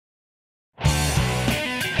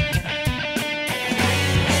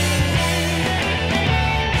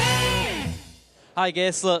Hi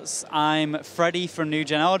Gearslutz, I'm Freddie from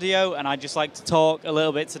NUGEN Audio, and I'd just like to talk a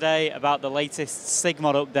little bit today about the latest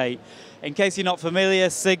SigMod update. In case you're not familiar,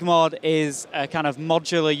 SigMod is a kind of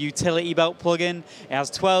modular utility belt plugin. It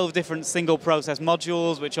has 12 different single process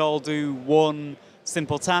modules which all do one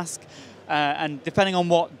simple task. And depending on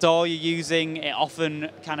what DAW you're using, it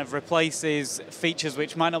often kind of replaces features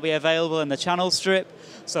which might not be available in the channel strip.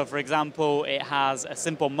 So for example, it has a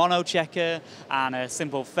simple mono checker and a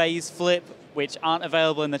simple phase flip, which aren't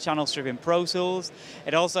available in the channel strip in Pro Tools.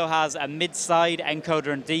 It also has a mid-side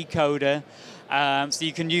encoder and decoder. So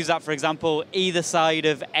you can use that, for example, either side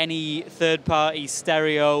of any third-party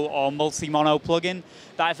stereo or multi-mono plugin.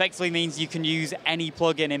 That effectively means you can use any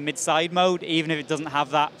plugin in mid-side mode, even if it doesn't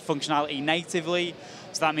have that functionality natively.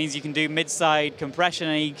 So that means you can do mid-side compression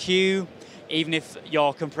and EQ, even if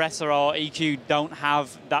your compressor or EQ don't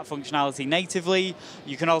have that functionality natively.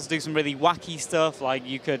 You can also do some really wacky stuff, like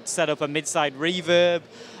you could set up a mid-side reverb,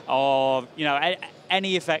 or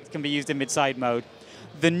any effect can be used in mid-side mode.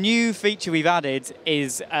 The new feature we've added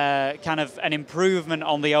is kind of an improvement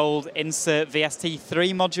on the old Insert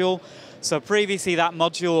VST3 module. So previously that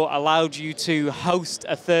module allowed you to host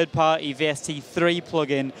a third-party VST3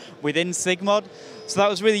 plugin within SigMod. So that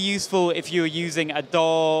was really useful if you were using a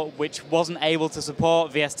DAW which wasn't able to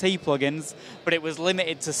support VST plugins, but it was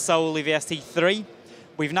limited to solely VST3.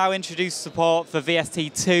 We've now introduced support for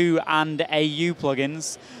VST2 and AU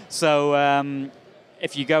plugins. So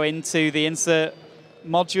if you go into the Insert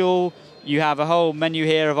module, you have a whole menu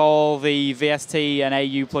here of all the VST and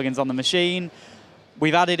AU plugins on the machine.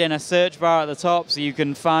 We've added in a search bar at the top so you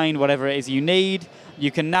can find whatever it is you need. You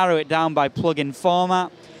can narrow it down by plugin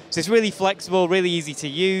format. So it's really flexible, really easy to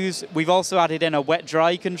use. We've also added in a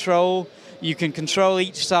wet-dry control. You can control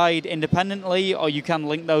each side independently, or you can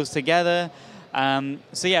link those together.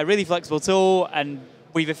 So yeah, really flexible tool, and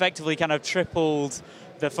we've effectively kind of tripled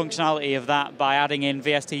the functionality of that by adding in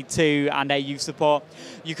VST2 and AU support.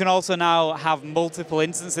 You can also now have multiple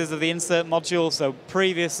instances of the Insert module. So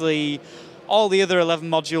previously, all the other 11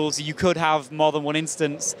 modules, you could have more than one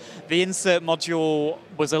instance. The Insert module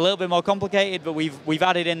was a little bit more complicated, but we've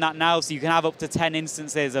added in that now, so you can have up to 10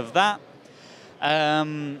 instances of that.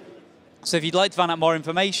 So if you'd like to find out more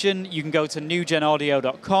information, you can go to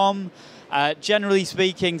nugenaudio.com. Generally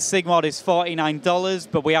speaking, SigMod is $49,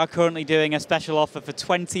 but we are currently doing a special offer for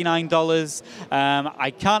 $29.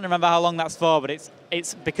 I can't remember how long that's for, but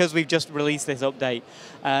it's because we've just released this update.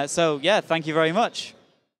 So yeah, thank you very much.